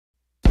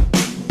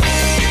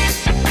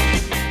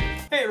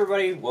Hey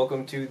everybody,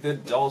 welcome to the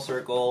Doll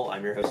Circle.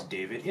 I'm your host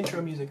David. Intro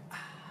music.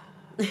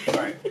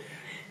 Alright,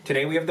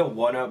 today we have the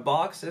 1-Up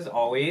box as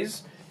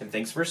always, and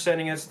thanks for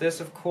sending us this,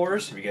 of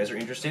course. If you guys are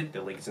interested,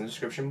 the link is in the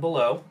description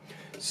below.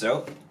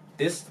 So,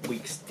 this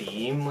week's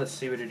theme, let's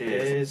see what it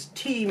is.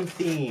 Team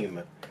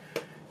theme.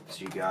 So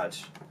you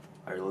got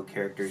our little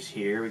characters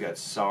here. We got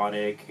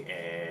Sonic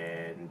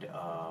and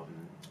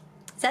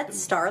is that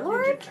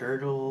Star-Lord? Ninja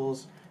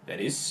Turtles. That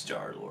is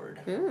Star-Lord.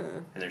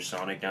 And there's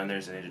Sonic down there.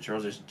 There's the Ninja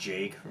Turtles. There's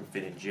Jake from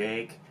Finn and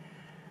Jake.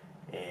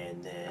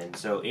 And then,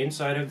 so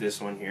inside of this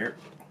one here,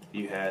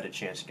 you had a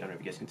chance, I don't know if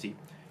you guys can see,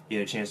 you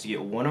had a chance to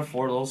get one of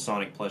 4 little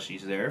Sonic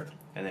plushies there.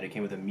 And then it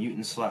came with a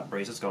mutant slap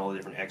bracelet. It's got all the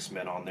different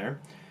X-Men on there.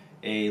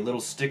 A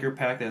little sticker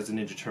pack that has the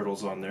Ninja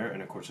Turtles on there.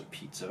 And of course a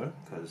pizza,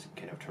 because you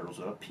can't have turtles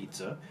without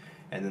pizza.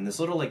 And then this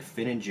little like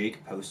Finn and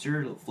Jake poster,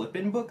 little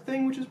flip-in book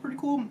thing, which is pretty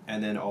cool.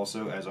 And then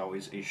also, as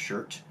always, a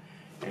shirt.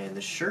 And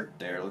the shirt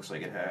there looks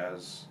like it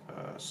has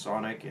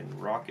Sonic and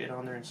Rocket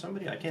on there and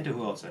somebody. I can't tell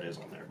who else that is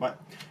on there. But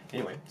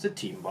anyway, it's a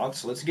team box,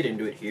 so let's get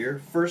into it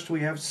here. First we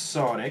have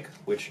Sonic,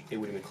 which it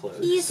wouldn't even close.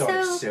 He's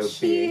Sonic's so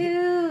cute.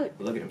 big.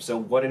 Look at him. So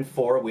 1 and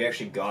 4, we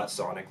actually got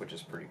Sonic, which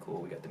is pretty cool.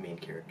 We got the main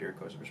character, of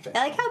course, respect.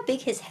 I like how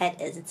big his head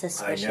is. It's a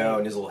squishy. I know,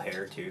 and his little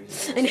hair too.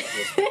 His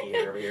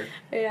hair over here.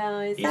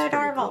 Yeah, he's so pretty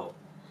adorable. Cool.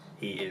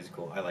 He is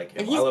cool. I like him.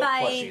 And he's I love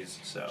by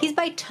plushies, so. He's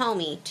by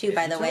Tomy too, Is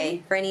by he the way.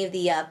 Tomy? For any of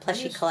the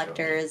plushie Is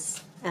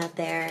collectors out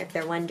there, if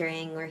they're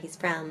wondering where he's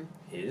from.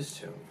 He is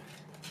Tomy.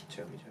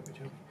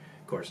 Tomy.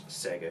 Of course,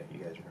 Sega. You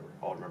guys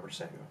all remember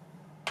Sega.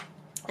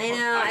 I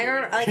know.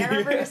 I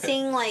remember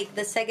seeing like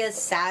the Sega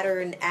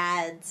Saturn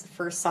ads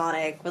for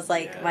Sonic was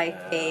like my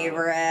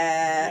favorite.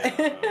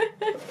 Yeah.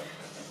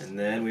 And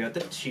then we got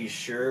the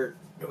T-shirt.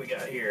 What do we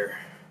got here?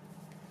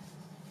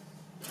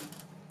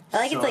 I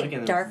like Sonic it's like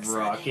and dark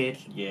Rocket.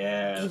 Sonic.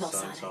 Yeah, Evil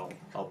Sonic's Sonic.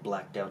 all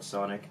blacked out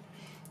Sonic.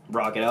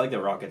 Rocket. I like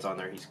that Rocket's on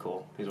there. He's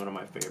cool. He's one of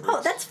my favorites.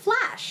 Oh, that's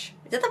Flash.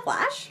 Is that the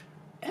Flash?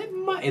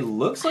 It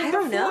looks like I the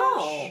don't know.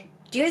 Flash.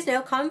 Do you guys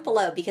know? Comment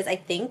below because I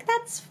think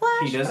that's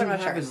Flash. He doesn't but I'm have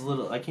not sure. his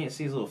little. I can't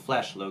see his little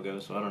Flash logo,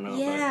 so I don't know.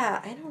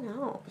 Yeah, I don't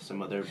know.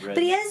 Some other red.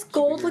 But he has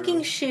gold-looking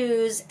superhero.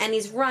 shoes, and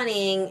he's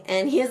running,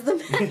 and he has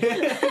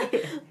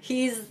the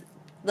he's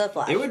the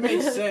Flash. It would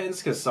make sense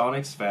because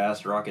Sonic's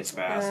fast, Rocket's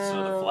fast,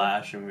 so the Oh.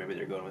 Flash, and maybe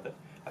they're going with a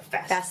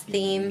fast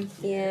theme.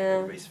 Yeah.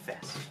 Everybody's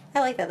fast. I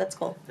like that. That's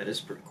cool. That is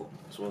pretty cool.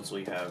 So once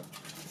we have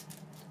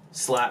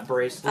slap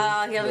bracelet.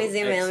 Oh, here, let me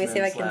zoom in. Let me see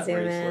if I can zoom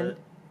in.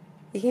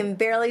 You can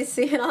barely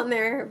see it on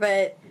there,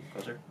 but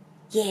Closer.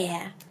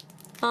 yeah.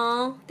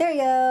 Oh, there you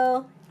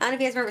go. I don't know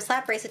if you guys remember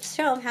slap bracelet. Just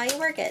show them how you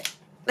work it.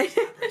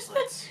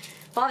 Bracelets.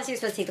 Well, obviously you're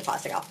supposed to take the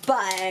plastic off,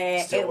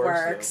 but Still it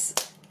works.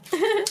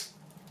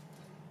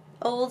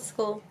 Old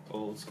school.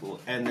 Old school.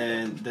 And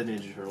then the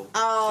Ninja Turtle.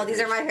 Oh, these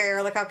are my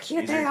favorite. Look how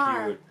cute These they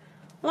are. cute.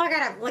 Look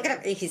at him. Look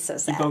at him. He's so He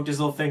sad. poked his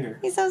little finger.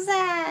 He's so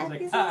sad. He's like,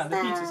 He's so the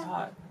sad. pizza's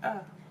hot. Ah.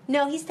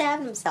 No, he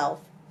stabbed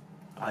himself.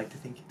 I like to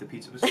think the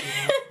pizza was too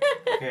hot.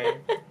 Okay.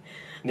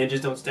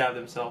 Ninjas don't stab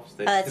themselves.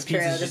 That's the true,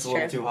 pizza's that's just a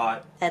little true. too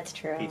hot. That's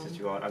true. Pizza's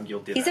too hot. I'm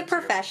guilty of He's that a too.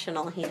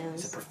 professional. He He's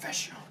knows. a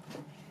professional.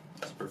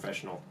 He's a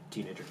professional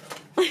teenager.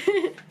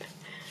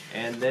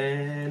 And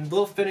then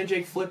little Finn and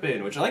Jake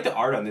flip-in, which I like the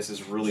art on this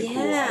is really cool.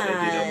 How they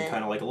did them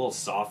kind of like a little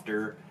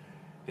softer.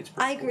 It's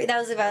pretty I agree. cool. That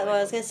was about what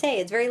I was gonna say.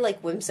 It's very like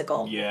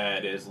whimsical. Yeah,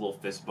 it is. A little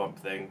fist bump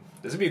thing.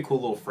 This would be a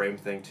cool little frame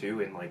thing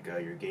too in like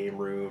your game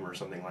room or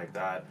something like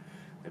that.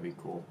 That'd be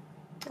cool.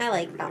 I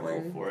like Really that cool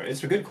one. for it.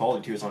 It's a good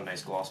quality too. It's on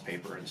nice gloss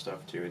paper and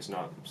stuff too. It's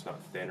not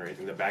thin or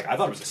anything. The back. I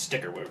thought it was a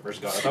sticker when it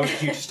first got it. I thought it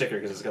was a huge sticker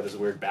because it's got this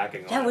weird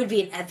backing on That it. would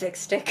be an epic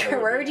sticker.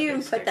 would Where be would an you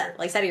even epic put sticker. that?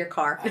 Like side of your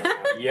car. I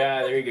don't know.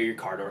 Yeah, there you go. Your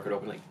car door could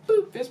open like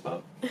boop, fist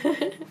bump. There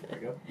you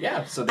go.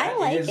 Yeah. So that I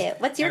like is it.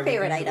 What's your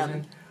favorite everything that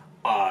item?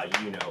 goes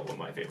in. You know what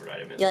my favorite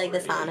item is. You like the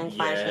already. Sonic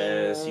plushies?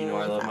 Yes, you know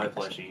I love my Sonic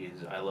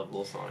plushies. I love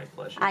little Sonic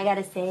plushies. I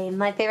gotta say,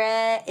 my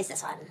favorite is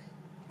this one.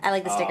 I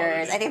like the Oh,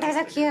 stickers. the I think they're so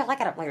stickers. cute. Look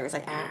at them. Look at it. It's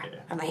like, Yeah.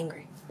 I'm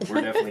angry. We're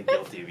definitely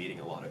guilty of eating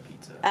a lot of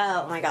pizza.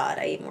 Oh my god,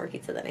 I eat more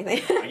pizza than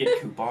anything. I get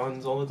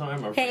coupons all the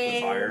time. I'm a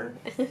frequent buyer.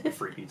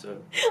 Free pizza.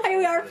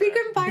 We are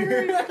frequent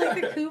buyers.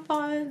 Like the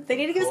coupons. They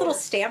need to give us little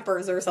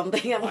stampers or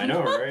something. I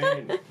know,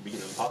 right? Being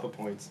them Papa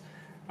points.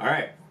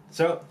 Alright,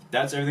 so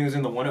that's everything that's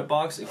in the 1-Up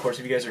box. Of course,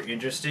 if you guys are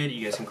interested,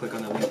 you guys can click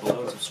on the link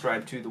below and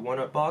subscribe to the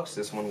 1-Up box.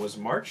 This one was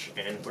March,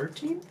 and we're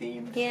team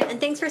themed. Yeah, and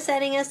thanks for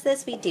sending us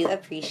this. We do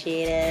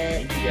appreciate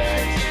it. Thank you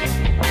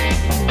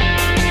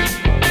guys.